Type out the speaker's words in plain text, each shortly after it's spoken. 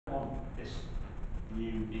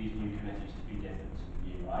these new committees to be different and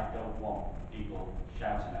new. I don't want people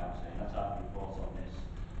shouting out saying, let's have a report on this.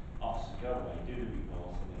 Officers go away, do the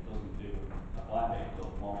report, and it doesn't do a blind bit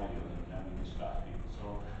of one way or the other, and only distract people.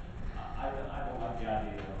 So I don't like the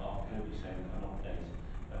idea of Kirby saying an update.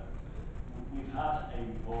 We've had a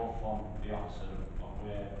report from the officer of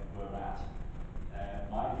where we're at.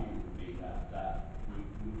 My view would be that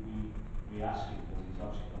we ask him, because he's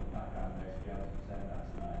obviously done a background investigation, said that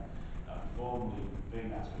tonight, that we formally bring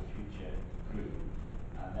that to a future group,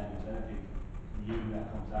 and then if there's anything new that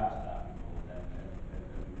comes out of that report, then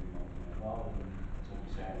we move on from it, rather than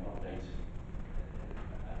simply saying an update.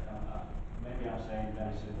 Maybe I'm saying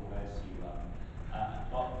very simple ways to you,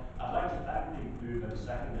 but I'd like to thank the mover and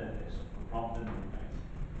seconder this for prompting the debate,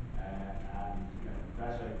 and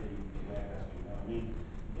congratulate the work that's been done. I mean,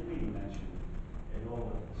 you didn't even mention in all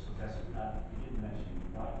the successes we had, you didn't mention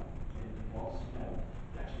right. It was, you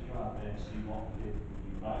actually go out there and see what we did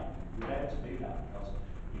right. We were able to do that because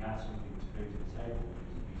we had something to bring to the table, which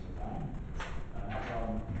was a piece of land. And as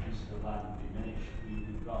our pieces of land diminish,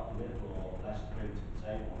 we've got little or less to bring to the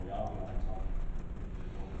table. We are reliant on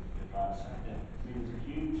the private sector. I mean, there's a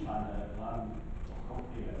huge land or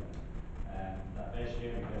company that they're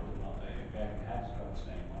sharing building up there. Has got its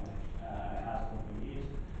name on it, and it has done for years.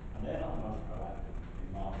 And they're not the most proactive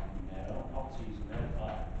in marketing their own properties and their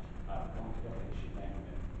private company. I think they should name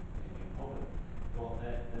them in public. But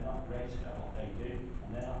they're not great at what they do, and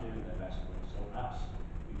they're not doing their best work. So perhaps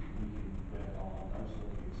we can work on those sort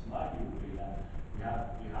of things. My view would be that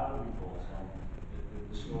we have a report on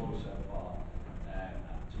the story so far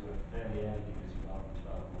to a fairly early committee rather than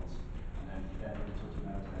 12 months, and then we took them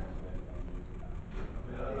out to them where they're going to do that.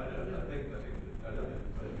 I don't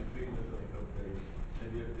think it's been the update.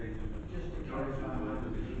 Maybe updated just to clarify, I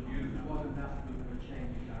wasn't asking for a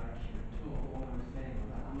change of direction at all. All I was saying was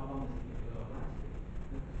that I'm not on this committee or last week.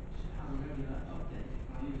 Just have a regular update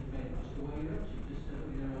by you in favour as to where you're up to, just so that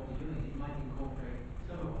we know what we're doing. It might incorporate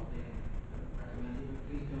some of what they recommended, but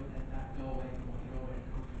please don't let that go away from what you're already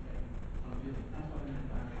concentrating on doing. That's what I meant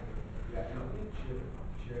by regular. Yeah, no,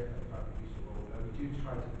 Chair, we do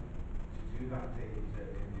try to do that thing in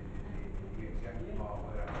the executive part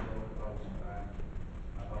where I talk about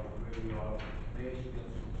where we are commercially on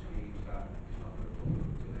some schemes that is not going to public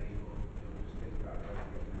domain, but just take that right to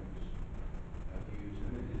get members views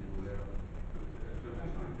and aware of. So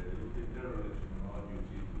it's dereliction on our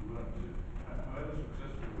duty if we weren't to. However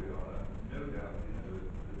successful we are, and no doubt, that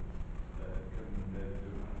Kevin and Dave do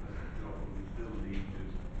a fantastic job, but we still need to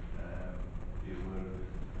be aware of it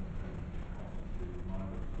and constantly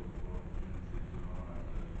remind ourselves of opportunities that are out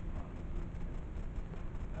there to try and improve.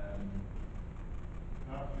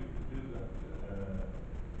 Perhaps we could do that.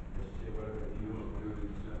 Yes, Chair, whatever you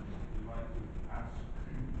we'd like to ask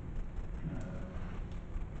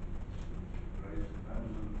raise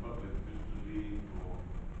members of the public just to leave or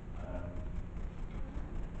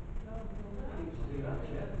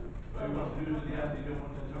you want to do it at the end, you don't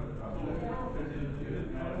want to talk about it.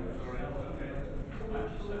 Sorry, okay.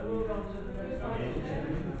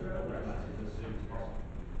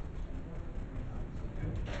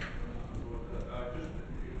 Just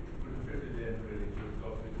put a bit in the end really to have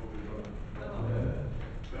got before we run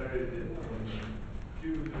buried in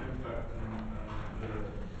cumulative impact and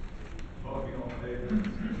barking on pavement.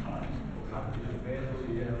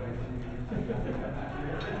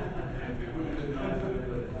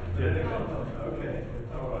 Okay,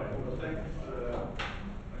 all right. Well, thanks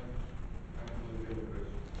Olivia and Chris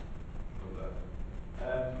for that.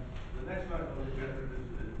 The next item on the agenda is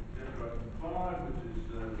agenda item 5, which is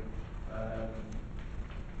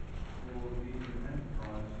for the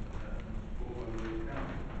enterprise and support by the Wales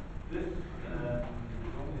Council. This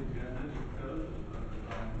was on the agenda because, as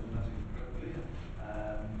I understand it correctly,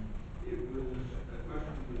 it was a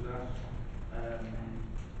question was asked to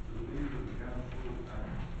the leader of the council at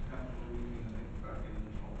council meeting, I think back in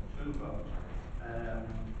October,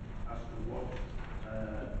 as to what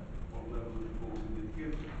level of support we did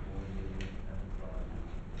give for the enterprise.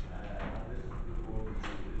 And this report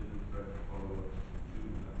is a direct follow-up to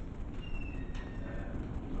that.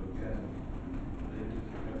 So again,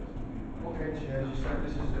 Okay, Chair, just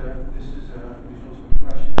this is a result of a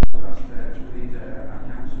question that was asked to lead our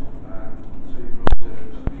council. So you brought a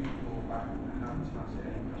brief report back, and happy to answer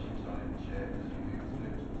any questions on it, Chair, as we move through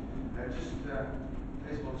it.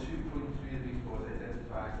 First of all, 2.3 of the report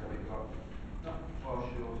identifies that we've got not far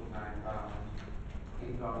short of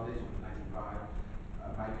 8,895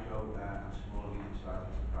 micro and small and medium-sized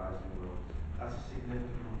enterprises in the world. That's a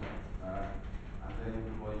significant number, and they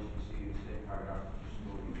employ, as you can see in the same paragraph, just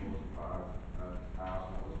over 45,400.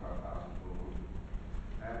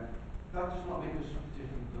 that does not make us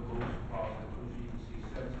different than most parts of the country. You can see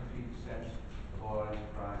 73% of our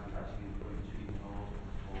enterprises actually employ between 0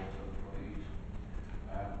 and 40 employees.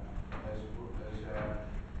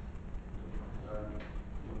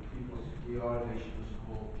 People, we are a nation of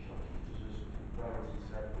small shopkeepers, as Wellington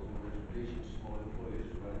said, but we're a nation of small employers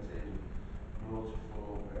as well in terms of 0 to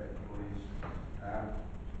 4 employees.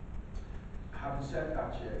 Having said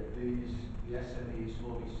that, the SMEs,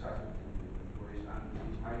 small medium-sized employees, and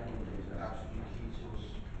these micro employees are absolutely key to us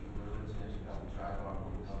in Wirral in terms of helping drive our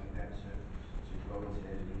growth, helping them to grow in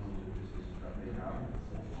terms of the numbers of businesses that they have.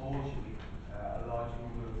 Unfortunately, a large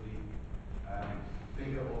number of the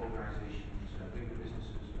bigger organisations, bigger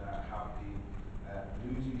businesses have been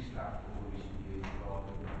losing staff over recent years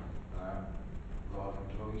rather than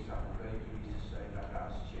growing staff. I'm very pleased to say that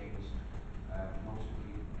that has changed,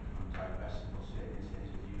 notably from divestment, but certainly in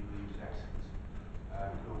terms of new moves, excellent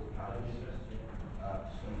growth plans.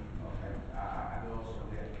 Okay, and also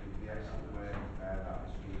the excellent work that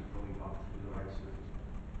has been going on through the likes of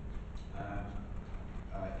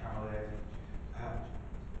Camel Air.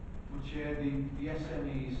 But yeah, the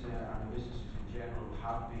SMEs and the businesses in general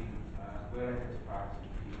have been well identified as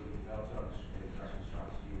key. We developed our investment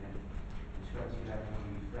strategy, and in 2011 when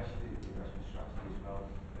we refreshed the investment strategy as well,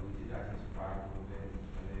 we did identify a number of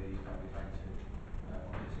areas that we'd like to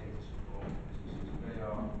undertake to support businesses. They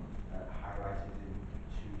are highlighted in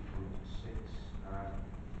 2.6.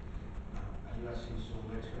 And you have seen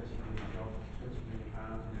somewhere 20 million jobs, £20 million,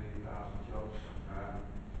 1,000,000 jobs.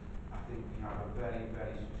 I think we have a very,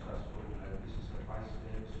 very successful business advice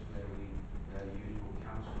service where we use both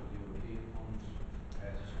council and European funds to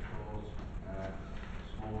support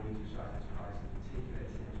small medium-sized enterprises, in particular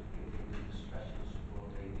in terms of giving them the special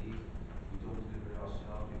support they need. We don't deliver it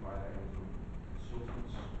ourselves, we buy that in from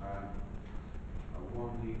consultants.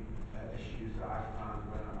 One of the issues that I found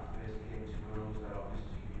when I first came to Wirral was that our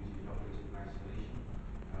business community operated in isolation.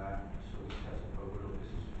 So we set up a Wirral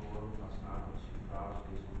Business Forum that's now got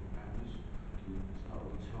 2,800 members who not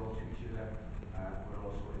only talk to each other, but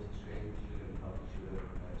also intertrain each other and help each other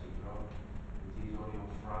to grow. Indeed, only on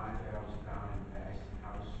Friday I was down in Eston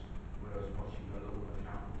House where I was watching a local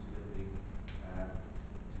accountant delivering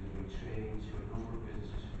training to a number of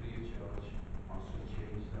businesses free of charge on some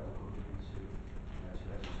changes that were coming into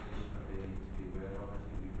legislation that they need to be aware of. I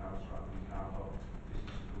think we've now got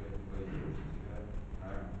businesses working very closely together.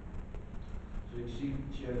 So you can see,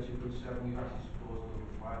 Chair, 2.7, we've actually supported over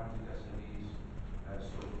 500 SMEs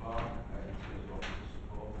so far in terms of our business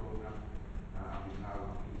support programme, and we've now,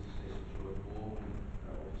 I'm pleased to say, secured more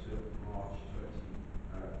up to March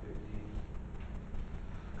 2015.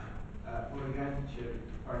 But again, Chair,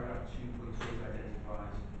 paragraph 2.8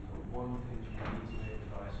 identifies one thing we need to make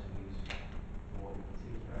with our SMEs for in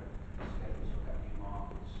particular is get them to look at new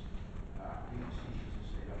markets. We facetious to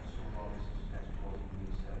say that some of our businesses exporting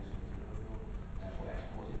means selling something local, but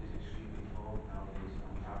exporting is extremely important nowadays,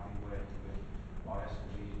 and we have been working with our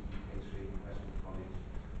SMEs, UK Trade Investment College,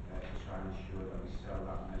 to try and ensure that we sell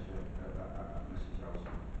that message out,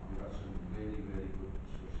 and we've had some really, really good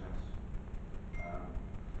success.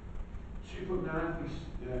 2.9 is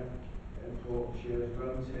important, Chair, as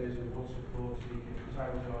well in terms of what support we can, because I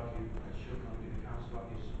would argue it should not be the council that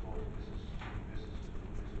gives support to businesses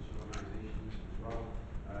organisations as well.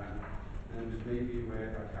 Members may be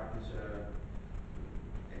aware that Cabinet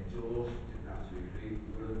endorsed, didn't have to agree,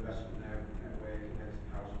 the Wirral Investment Network and Edison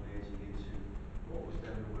House merging into what was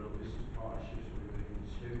then the Wirral Business Partnership, so we're bringing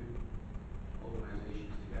the two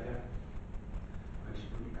organisations together. I'm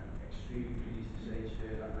extremely pleased to say,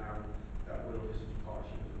 Chair, that now that Wirral Business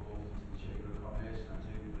Partnership has evolved into the Chamber of Commerce, and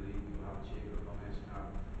I do believe we will have a Chamber of Commerce now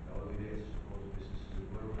that will be there to support the businesses of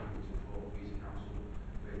Wirral. I think it's important we as a council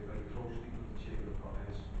work very closely with the Chamber of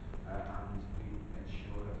Commerce and we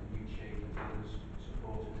ensure that the new Chamber delivers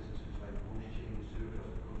support to businesses like most chambers do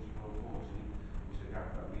across the country, but unfortunately was a gap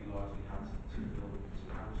that we largely had to fill as a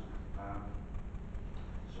council.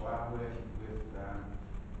 So I'm working with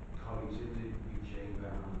colleagues in the new Chamber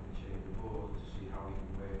and the Chamber Board to see how we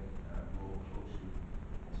can work more closely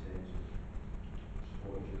in terms of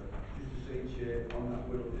supporting each other. Just to say, Chair, on that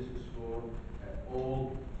Wirral Business Forum,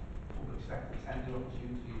 all public sector tender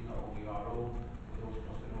opportunities, not only our own, but those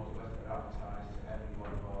across the North West, are advertised to every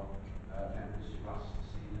one of our members who asks to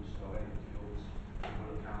see them. So any procurements the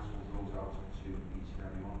Wirral Council goes out to each and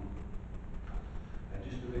every one of them.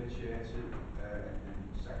 Just a bit, Chair, to in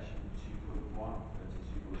section 2.1 to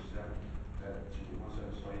 2.7,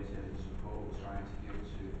 2.17, sorry, in terms of the support we're trying to give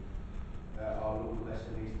to our local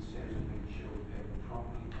SMEs in terms of making sure we pay them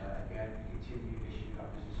promptly. Again, the continuing issue that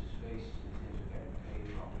businesses face in terms of getting paid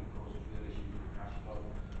promptly causes real issues with cash flow.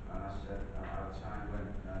 And as said,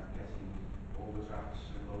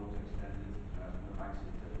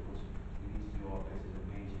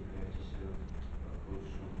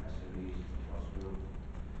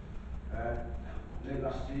 Late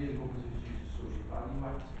last year, the government introduced the Social Value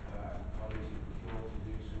Act, and colleagues in procurement are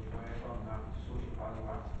doing some work on that. The Social Value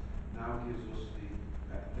Act now gives us the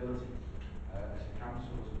ability, as a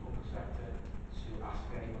council, as a public sector, to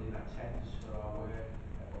ask anybody that tenders for our work,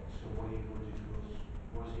 so what are you going to do for us?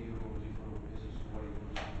 What is it you're going to do for our business? So what are you going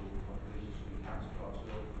to do for local populations? So we can start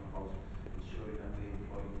talking about ensuring that they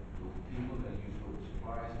employ local people, they use local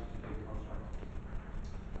suppliers, it's a big contract.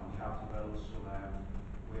 And we have developed some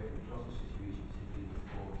working across the city region, particularly in the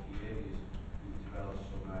four key areas. We've developed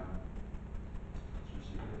some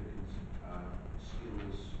significant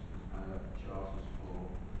skills charters for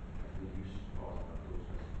use as part of that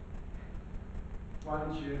process.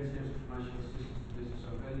 Finally, Chair, in terms of financial assistance to business,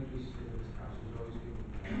 I'm very pleased to say that this council has always given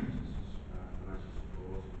businesses financial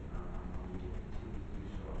support, and we will continue to do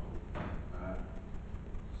so.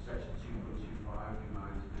 Section 2.25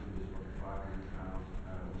 reminds members of the £500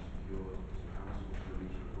 secured as a council for the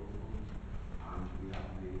regional growth fund, and we have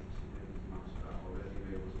made significant amounts of that already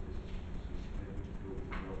available to businesses. We've seen significant growth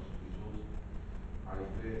in jobs as a result. I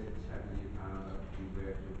refer to the £10 million that we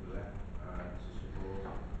worked with the LEP to support,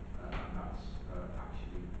 and that's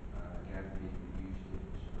actually again being used in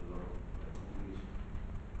a lot of companies.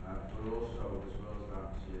 But also, as well as that,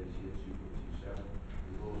 tier 2.27,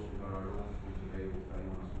 we've also got our own funds available for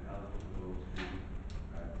anyone that's been eligible for those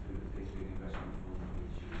through the Big Investment Fund,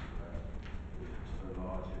 which is for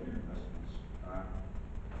larger investments.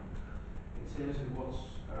 In terms of what's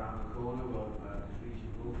around the corner, well, there's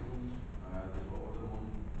regional growth funds, there's what other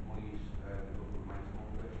monies the government might come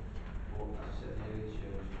up with. But as I said earlier,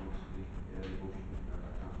 Chair, in response to the early motion that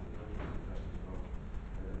Councillor Hill was addressed as well,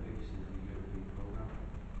 the biggest is the European programme.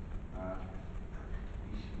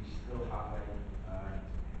 We still have a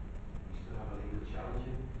legal challenge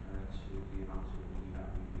to the amount of money that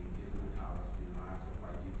we've been given and how it's been arrived at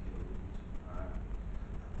by UK government.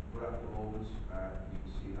 But at the moment, we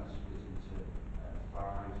can see that split into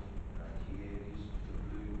 5 key areas. The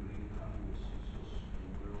blue green line, which suits us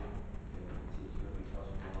in Europe, in particular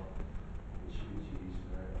because of our opportunities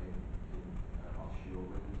in offshore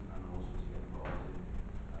wind, and also to get involved in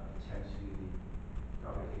potentially the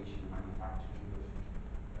fabrication and manufacturing of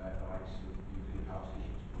the likes of nuclear power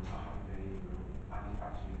stations, but not having any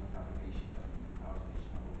manufacturing or fabrication of nuclear power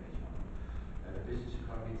station application on them. The business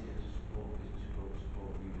economy in terms of support business growth,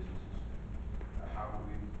 support new businesses. How can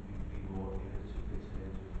we be more innovative in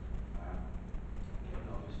terms of getting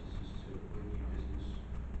our businesses to win new business,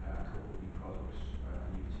 come up with new products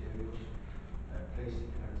and new materials.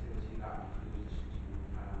 Basic connectivity, that includes the £60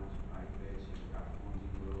 million I refer to that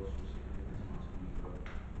funding, but also a significant amount of money for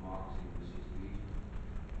marketing in the city region.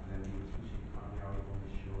 And then the inclusive economy, how we want to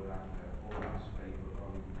ensure that all that's great, but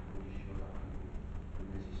how we want to ensure that people in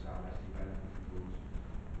Merseyside actually benefit from those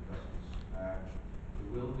investments.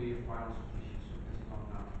 There will be a final submission submitted on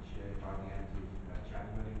that, Chair, by the end of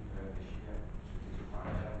January this year, submitted by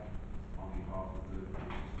on behalf of the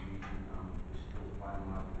region, and we're still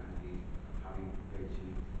finalising and indeed having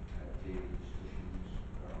virtually daily discussions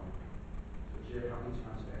on it. So, Chair, happy to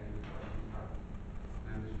answer any of the questions that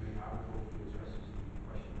members may have. Hopefully addresses the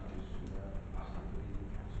question that was asked at the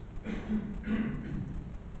meeting, Council.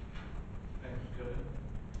 Thanks, Kevin.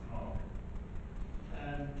 Mark.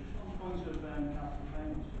 Just on the point of capital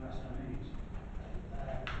payments to SMEs,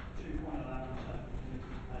 2.11 says we're committed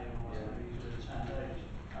to pay all SMEs within 10 days,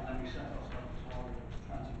 and then we set ourselves a target of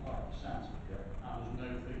 25%, and there's no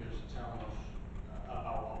figures telling us about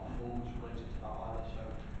our performance related to that either. So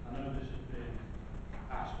I know this has been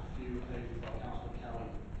asked a few occasions by Councillor Kelly.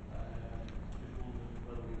 Just wondered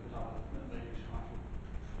whether we could have maybe some actual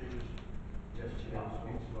figures. Yes, Chair, I'll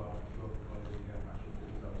speak to our colleagues and get actual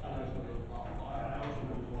figures out. I also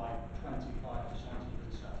wonder why 25% has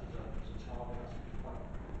been set as a target. I think it's quite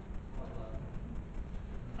low.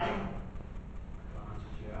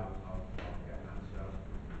 Answer, Chair, I'll get an answer out.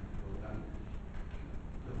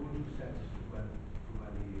 The 100% is from when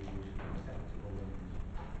the year was acceptable and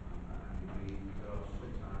agreed. There are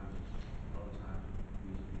sometimes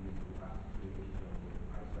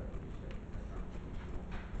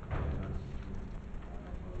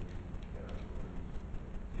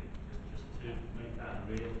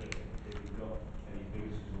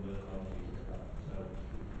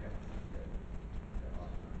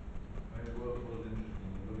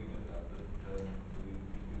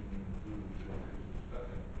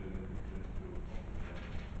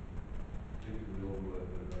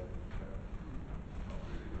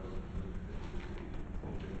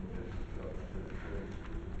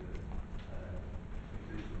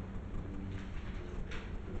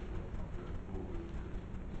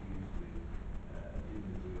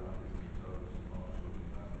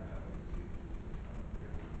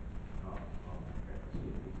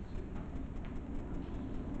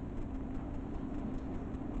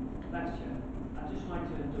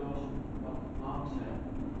endorse what Mark said.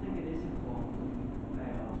 I think it is important that we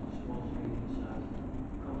pay our small to medium-sized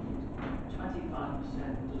companies.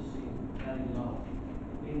 25% does seem very low.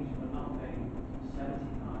 It means we're not paying 75%,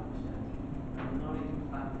 and we're not even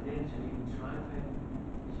factored in to even try and pay them.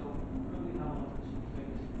 So could we have a look at some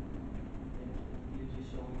figures in the future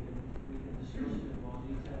so we can discuss it in more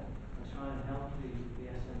detail and try and help the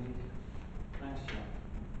SMEs? Thanks, Jack.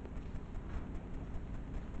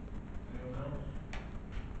 Anyone else?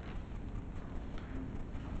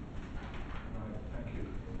 Right, thank you.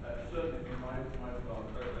 Certainly from my part, I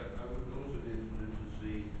would also be interested to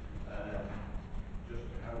see just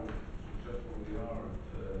how successful we are at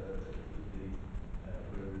the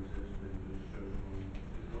where it says the social,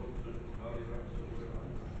 is it all social value rights or whatever.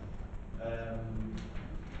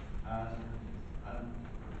 And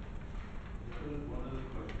one other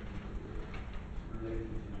question related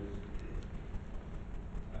to this,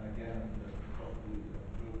 and again, possibly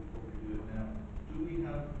Bill will probably do it now. Do we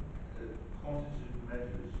have quantitative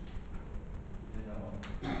measures in our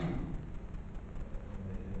in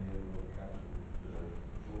the overall council performance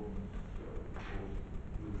report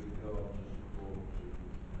with regard to support to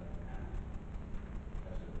SMEs?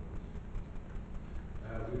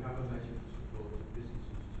 We have a measure for support to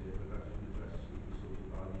businesses too, but that doesn't address the social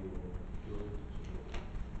value or purely support.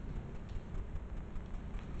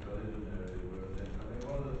 So there's an area where I mean,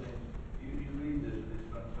 one of the things, you read this and it's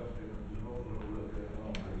fantastic and there's an awful lot of work going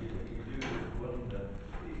on, but you do just wonder,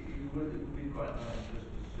 it would be quite nice just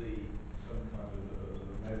to see some kind of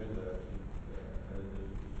a measure there, as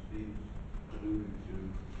Steve's alluding to,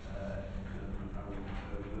 in terms of how we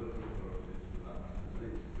compare with other authorities for that matter.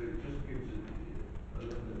 But it just gives it a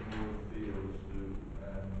little bit more of a feel as to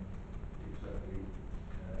exactly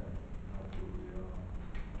how good we are.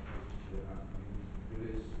 There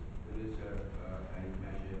is a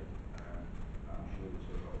measure, I'm sure it's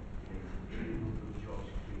about 800 jobs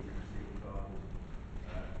created in city gardens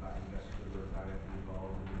that investors were directly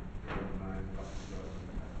involved in building mine, factory jobs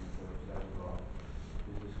and technical jobs. Several of our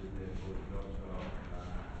businesses therefore jobs are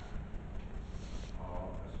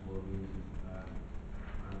small and medium,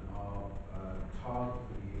 and our target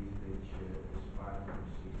for the 80 day share is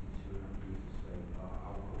 562, and I'm pleased to say our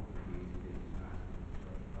output for the 80 days is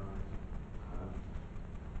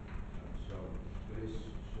 925. So there is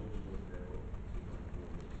some stuff there, but it's not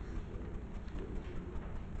important to see what we do with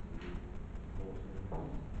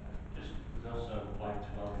Just would also like to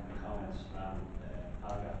welcome the comments around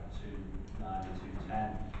paragraph 2.9 and 2.10.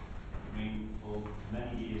 I mean, for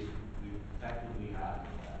many years we've effectively had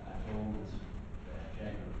a dormant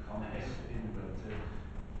chamber of commerce in the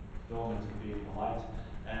dormant and being polite.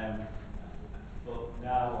 But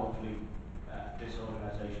now hopefully this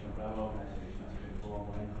organisation, umbrella organisation that's been formed,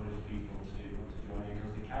 will encourage people to join in,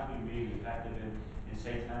 because it can be really effective in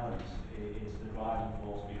St Helens. It's the driving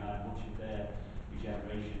force behind much of their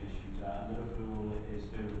regeneration issues, and Liverpool is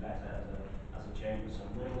doing better as a chamber. So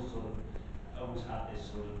Liverpool sort of always had this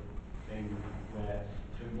sort of thing where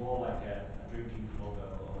it's been more like a drinking club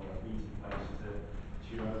or a meeting place to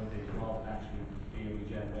cheer over things rather than actually be a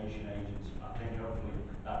regeneration agent. I think hopefully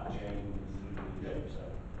that will change with the new leadership. So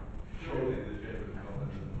surely the Chamber of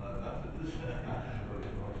Commerce isn't like that, is it?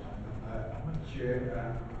 Chair,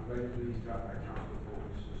 I'm very pleased that Council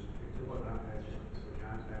Focus has picked up on that just because we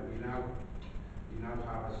can. We now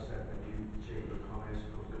have, as I said, a new Chamber of Commerce,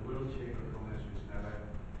 because the World Chamber of Commerce was never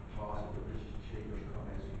part of the British Chamber of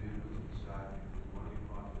Commerce movement inside. We want to be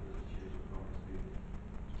part of the British Chamber of Commerce movement.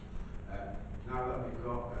 Now that we've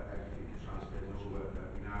got, I think it transfers over,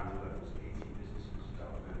 we now know that there's 80 businesses that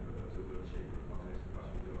are members of the World Chamber of Commerce, the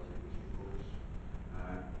vast majority of which are Focus.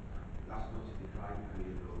 That's not to decline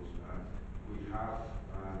any of those. We have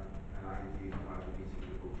an idea to have a meeting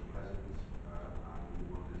with both the presidents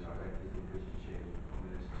and one of the directors of the British Chamber of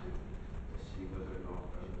Commerce to see whether or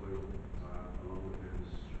not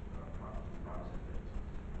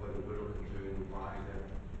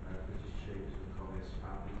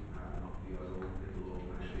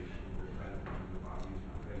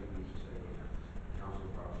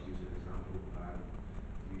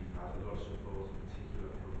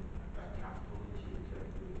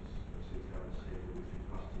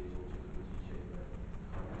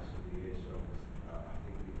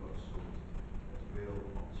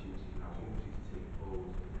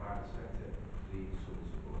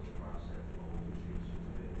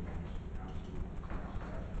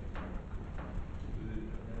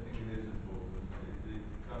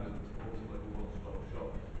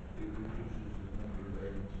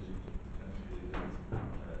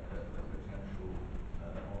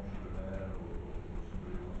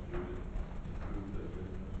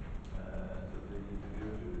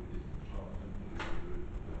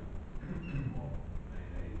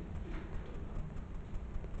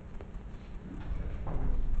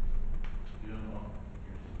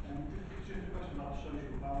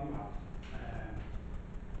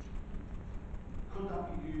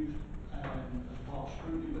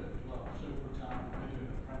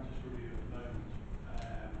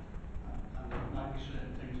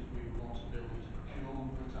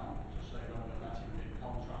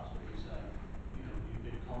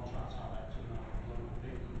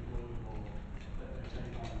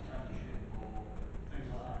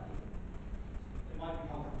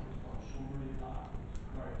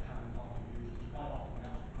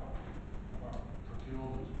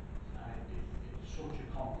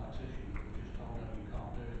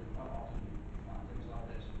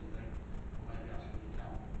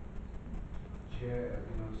Chair,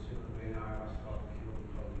 sooner than later, I've asked our procurement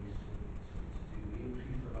colleagues to do. We're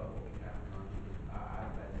pleased about what we can because I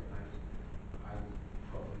recognise I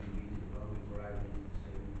probably read it wrong before I read it,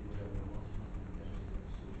 say we do whatever we want, it's not going to demonstrate the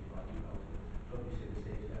social value. Probably say the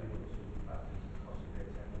same to everyone, so the fact that the cost of their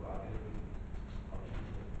time, well, I'll get a brief. I'll keep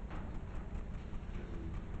it.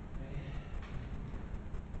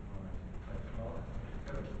 Alright, thanks Mark, thanks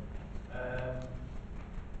Kevin.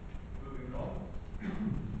 Moving on.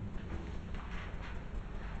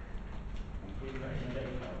 Good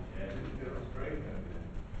recommendation, Chair. That's great, thank you.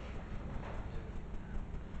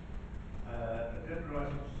 Agenda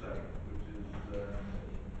item 7, which is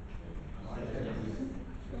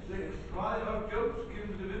six. Right, oh, jumps,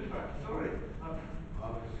 cumulative impact. Sorry,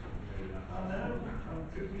 Marcus, very nice. I know. I'm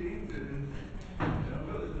too keen to. I've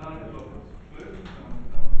got this 9 o'clock closing time.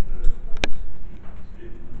 I can't.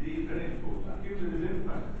 Indeed, very important. Cumulative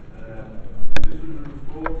impact. This was a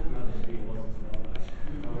report. Honestly, it wasn't so nice.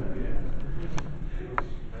 Oh, yeah.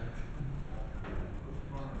 What's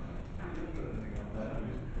tomorrow night? You haven't got anything on there, have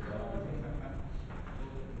you?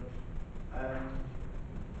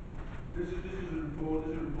 This is a report.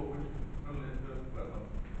 This is a report which, funnily, well, not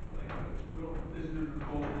funnily, but this is a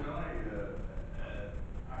report which I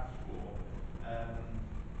asked for, and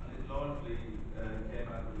it largely came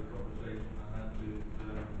out of a conversation I had with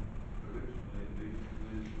originally at least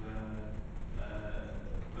with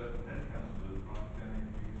local head councillors around Kenny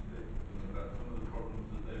Community about some of the problems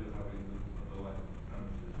that they were having with some of the licensed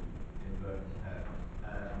premises in Birkenhead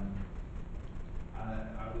Head. And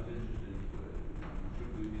I was interested,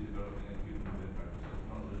 should we be developing a cumulative impact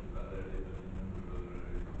assessment, not just for that area, but in a number of other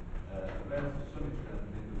areas. Then to some extent, I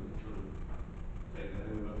think it was sort of taken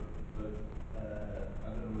over, but I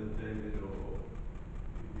don't know whether David or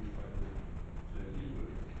if you'd like to say a few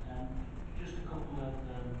words. Just a couple of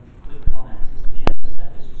quick comments. As the Chair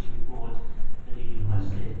said, this is a report that he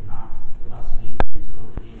requested at the last meeting to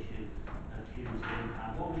look at the issue of cumulative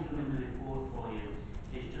impact. What we've done in the report for you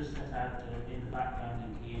is just set out in the background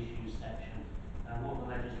and key issues section what the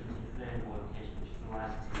legislative framework is, which is the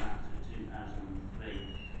Licensing Act of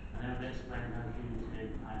 2003. And then we've explained how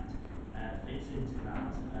cumulative impact fits into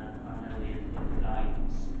that, primarily in the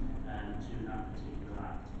guidance to that particular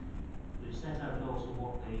act. We've set out also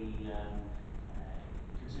what the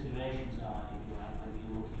considerations are, if you like, when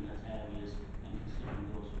you're looking at areas and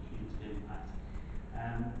considering those for cumulative impact.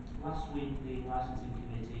 Last week, the Licensing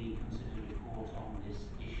Committee considered a report on this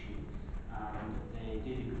issue, and they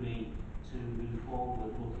did agree to move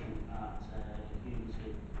forward looking at a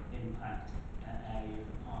cumulative impact area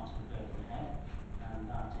for parts of Birkenhead, and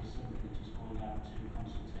that is something that is going out to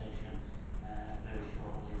consultation very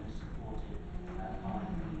shortly and is supported by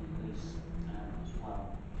the police as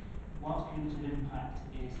well. Whilst cumulative impact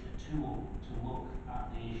is a tool to look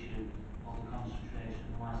at the issue of the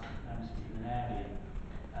concentration of licensed premises in an area,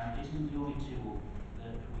 it isn't the only tool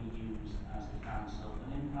that we use as a council.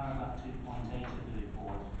 And in paragraph 2.8 of the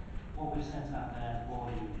report, what we've set out there for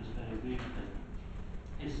you, just very briefly,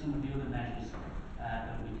 is some of the other measures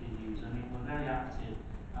that we can use. I mean, we're very active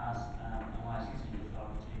as a licensing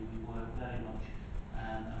authority. We work very much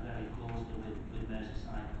and very closely with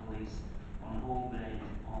Merseyside Police on a whole range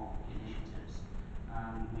of initiatives.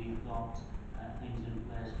 And we've got things in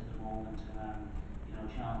place at the moment around,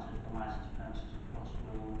 chartered for licensed premises across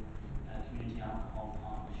Wirral, community alcohol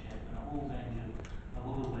partnership, and a whole range of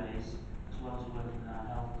other ways, as well as working with our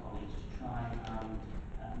health colleagues to try and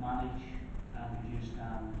manage and reduce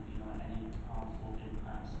down, any harmful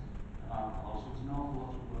impacts of alcohol. So there's an awful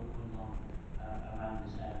lot of work going on around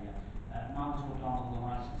this area. Marcus O'Donnell, the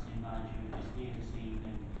licensing manager, is here this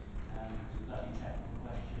evening. If you've got any technical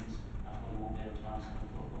questions, I probably won't be able to answer them,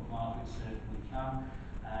 but Margaret certainly can.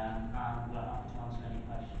 And we're happy to answer any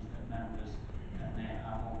questions that members may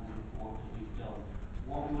have on the report that we've done.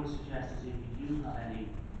 What we would suggest is if you do have any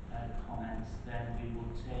comments, then we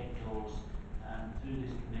would take those through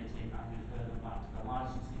this committee and refer them back to the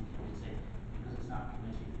licensing committee, because it's that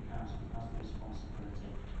committee of the council that has the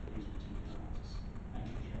responsibility for these particular matters. Thank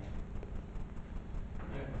you, Chair.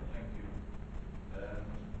 Yeah, thank you.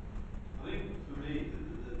 I think for me,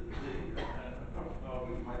 perhaps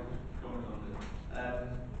Margaret, you might just comment on this.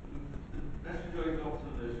 The message I got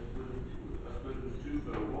from this was, I suppose, was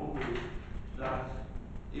twofold. One was that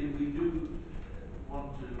if we do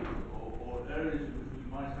want to, or areas in which we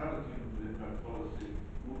might have a cumulative impact policy,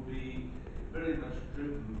 would be very much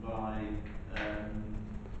driven by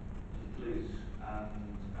the police and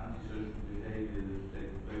antisocial behaviour that's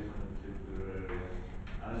taking place in a particular area.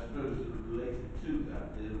 And I suppose sort of related to that,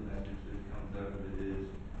 the other message that comes out of it is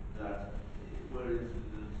that where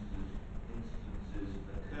instances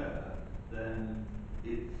occur, then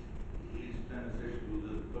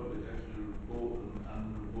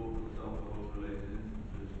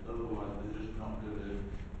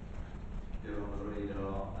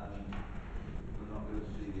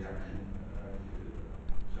Regeneration,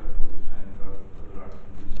 except what you're saying about other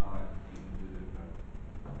actions besides cumulative impact.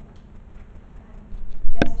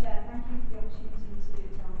 Yes, Chair, thank you for the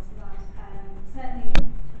opportunity to answer that. Certainly,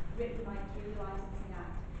 written right through the Licensing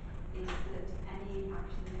Act is that any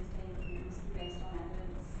action that is taken must be based on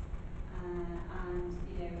evidence. And,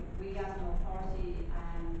 you know, we as an authority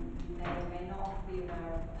may or may not be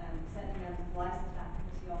aware of, certainly members of the Licensing Act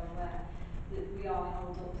Committee are aware, that we are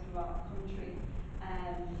held up throughout the country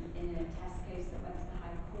in a test case that went to the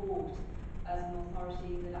High Court as an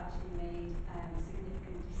authority that actually made a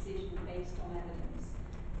significant decision based on evidence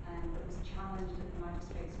that was challenged at the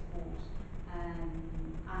Magistrates' Court, and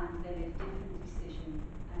they made a different decision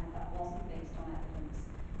that wasn't based on evidence,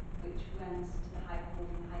 which went to the High Court,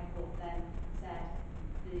 and the High Court then said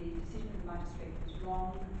the decision of the Magistrate was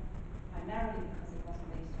wrong, primarily because it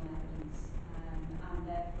wasn't based on evidence, and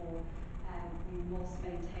therefore we must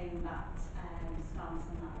maintain that stance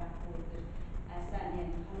and that record that certainly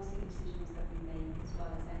any policy decisions that we make, as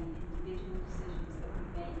well as any individual decisions that we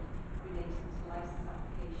make relating to licence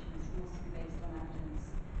applications, must be based on evidence.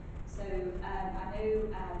 So I know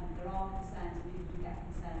there are concerns, and people do get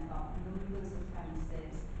concerned about numbers of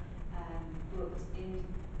premises, but in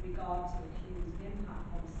regard to a cumulative impact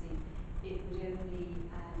policy, it would only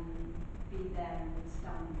be there and would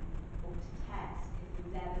stand up to test if there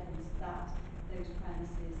was evidence that those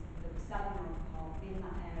premises that were selling alcohol in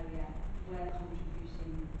that area were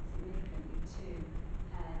contributing significantly to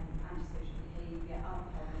antisocial behaviour,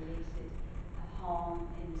 alcohol-related harm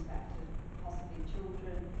in respect of possibly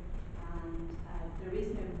children, and there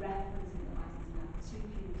is no reference in the Licensing Act to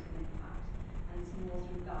cumulative impact, and it's more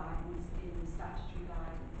through guidance in the statutory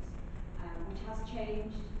guidance, which has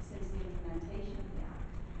changed since the implementation of the Act,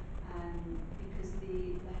 because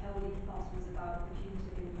the whole ethos was about the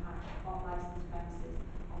cumulative impact of licensed premises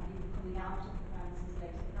on people coming out of the premises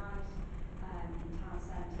late at night, in town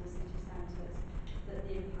centres, city centres, that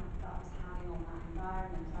the impact that was having on that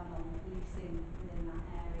environment and on the policing within that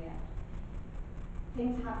area.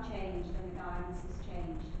 Things have changed and the guidance has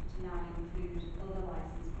changed to now include other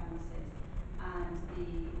licensed premises, and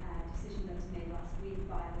the decision that was made last week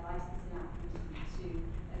by the Licensing Act Committee to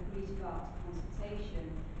agree to go out to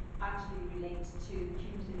consultation actually relates to the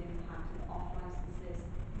cumulative impact of off-licences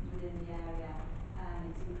within the area.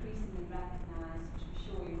 It's increasingly recognised, which I'm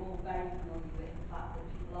sure you're all very familiar with, the fact that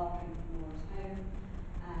people are drinking more at home,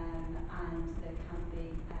 and there can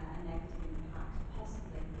be a negative impact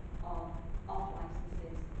possibly of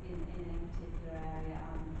off-licences in a particular area,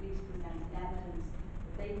 and the police presented evidence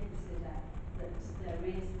that they consider that there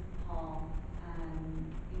is harm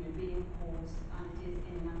being caused, and it is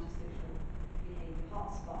in an antisocial behaviour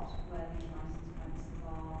hotspot where these licensed premises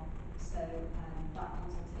are. So that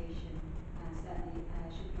consultation certainly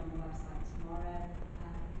should be on the website tomorrow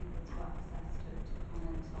for people to access to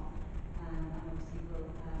comment on, and obviously we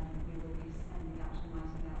will be sending out and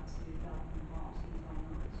writing out to relevant parties on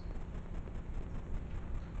that.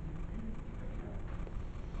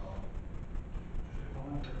 Just a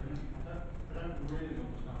comment, I don't really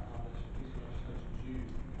understand how this legislation is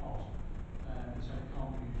used, because it said it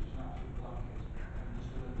can't be used as an absolute blanket, and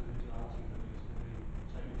there's still individuality that needs to be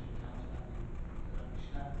taken into account at every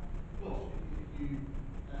step. Plus, if you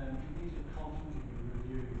need to constantly be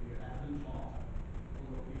reviewing your evidence on offer.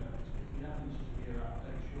 Although, you know, if the evidence is a year out of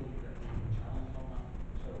date, surely you get legally challenged on that.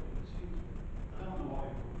 So it seems, I don't know what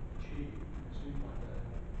it would achieve. It seems like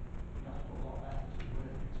you have to put a lot of effort and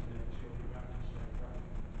work into making sure your evidence stays fresh.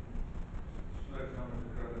 Select on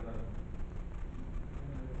Mr. Crowder,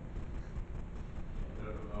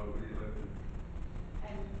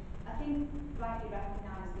 I think rightly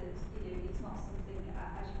recognise that it's not something,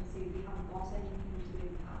 as you can see, we haven't got any cumulative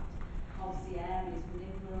impact policy areas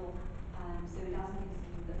within rural, so it hasn't been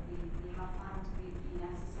something that we have found to be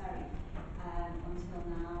necessary until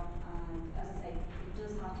now. And as I say, it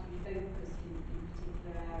does have to be focused in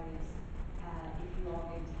particular areas if you are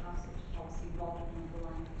going to have such a policy rather than a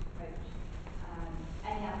blanket approach.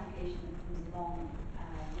 Any application that comes along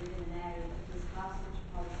within an area that does have such a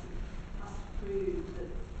policy has to prove that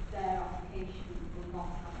their application will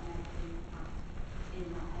not have a negative impact in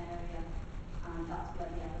that area, and that's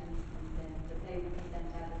where the evidence comes in, that they will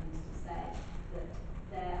present evidence to say that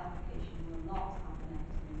their application will not have a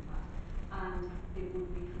negative impact, and it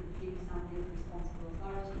would be for the police and the other responsible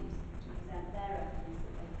authorities to present their evidence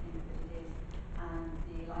that they think that it is, and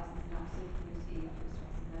the Licensing Act Subcommittee, I've just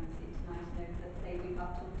asked them to see it tonight, know that they do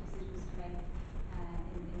have tough decisions to make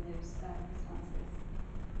in those circumstances.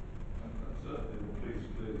 and certainly the police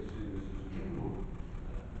clearly see this as an important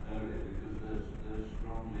area, because they're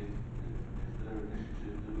strongly, it's their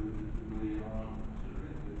initiative that we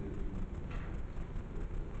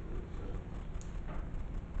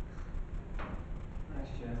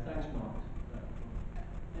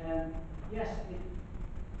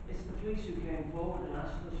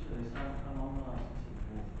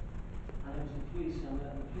it was the police, and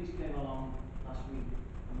the police came along last week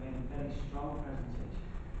and made a very strong presentation.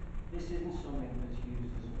 This isn't something that's used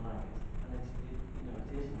as a blanket, and it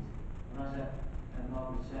isn't. And as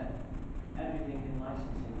Margaret said, everything in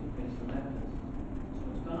licensing is based on evidence. So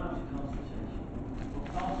it's gone out to consultation. But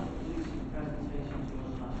part of the police's presentation to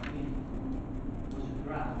us last week was a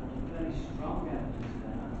graph, and there's very strong evidence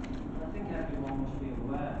there. And I think everyone must be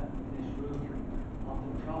aware in this room of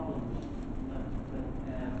the problems that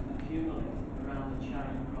accumulate around the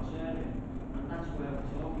Charing Cross area. And that's where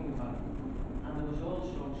we're talking about. And there was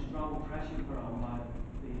also strong pressure put on by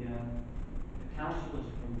the councillors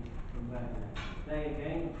from Regeneration. They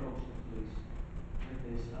again approached the police with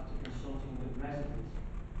this after consulting with residents.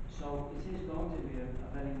 So it is going to be a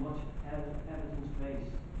very much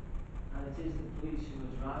evidence-based, and it is the police who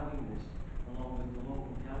are driving this along with the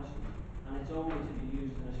local councillors, and it's only to be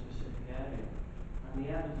used in a specific area. And the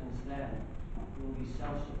evidence then will be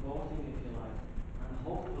self-supporting, if you like, and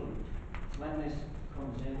hopefully when this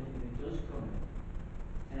comes in, if it does come in,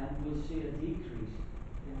 we'll see a decrease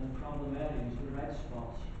in the problem areas, the red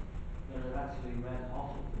spots that are actually red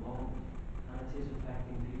hot at the moment, and it is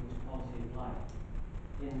affecting people's quality of life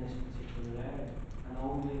in this particular area, and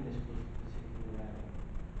only this particular